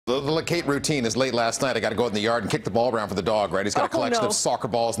The Kate routine is late last night. I got to go in the yard and kick the ball around for the dog, right? He's got a collection of soccer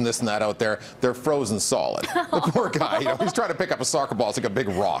balls and this and that out there. They're frozen solid. The poor guy, he's trying to pick up a soccer ball. It's like a big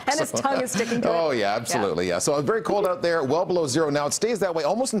rock. And his tongue is sticking to it. Oh, yeah, absolutely, yeah. So it's very cold out there, well below zero now. It stays that way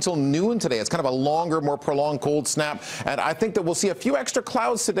almost until noon today. It's kind of a longer, more prolonged cold snap. And I think that we'll see a few extra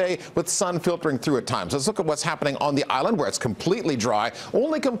clouds today with sun filtering through at times. Let's look at what's happening on the island where it's completely dry,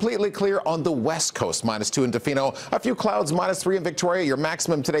 only completely clear on the west coast. -2 in Tofino, a few clouds, -3 in Victoria. Your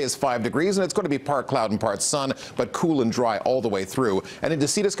maximum today is 5 degrees, and it's going to be part cloud and part sun, but cool and dry all the way through. And into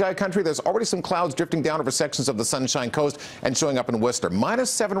Sea to Sky country, there's already some clouds drifting down over sections of the Sunshine Coast and showing up in Whistler.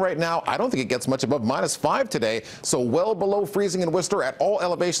 -7 right now. I don't think it gets much above -5 today, so well below freezing in Whistler at all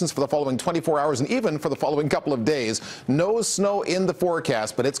elevations for the following 24 hours and even for the following couple of days. No snow in the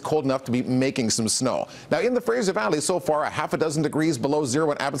forecast, but it's cold enough to be making some snow. Now, in the Fraser Valley so far, a half a dozen degrees below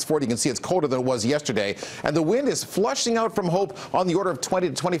zero in Abbotsford. You can see it's colder than it was yesterday, and the wind is flushing out from Hope on the order of 20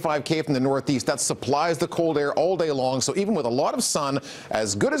 to 25 km from the northeast. That supplies the cold air all day long. So even with a lot of sun,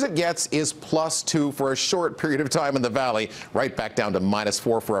 as good as it gets is +2 for a short period of time in the valley, right back down to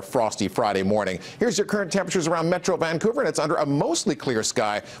 -4 for a frosty Friday morning. Here's your current temperatures around Metro Vancouver, and it's under a mostly clear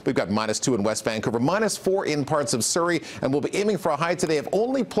sky. We've got -2 in West Vancouver, -4 in parts of Surrey, and we'll be aiming for a high today of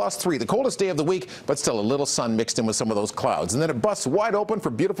only +3, the coldest day of the week, but still a little sun mixed in with some of those clouds. And then it busts wide open for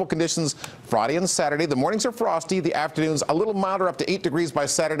beautiful conditions Friday and Saturday. The mornings are frosty, the afternoons a little milder, up to 8 degrees by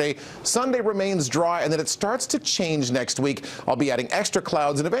Saturday. Sunday remains dry, and then it starts to change next week. I'll be adding extra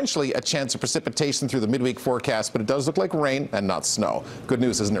clouds and eventually a chance of precipitation through the midweek forecast, but it does look like rain and not snow. Good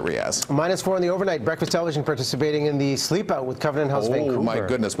news, isn't it, Riaz? -4 in the overnight. Breakfast television participating in the sleep out with Covenant House Vancouver. Oh, my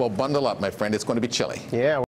goodness. Well, bundle up, my friend. It's going to be chilly. Yeah.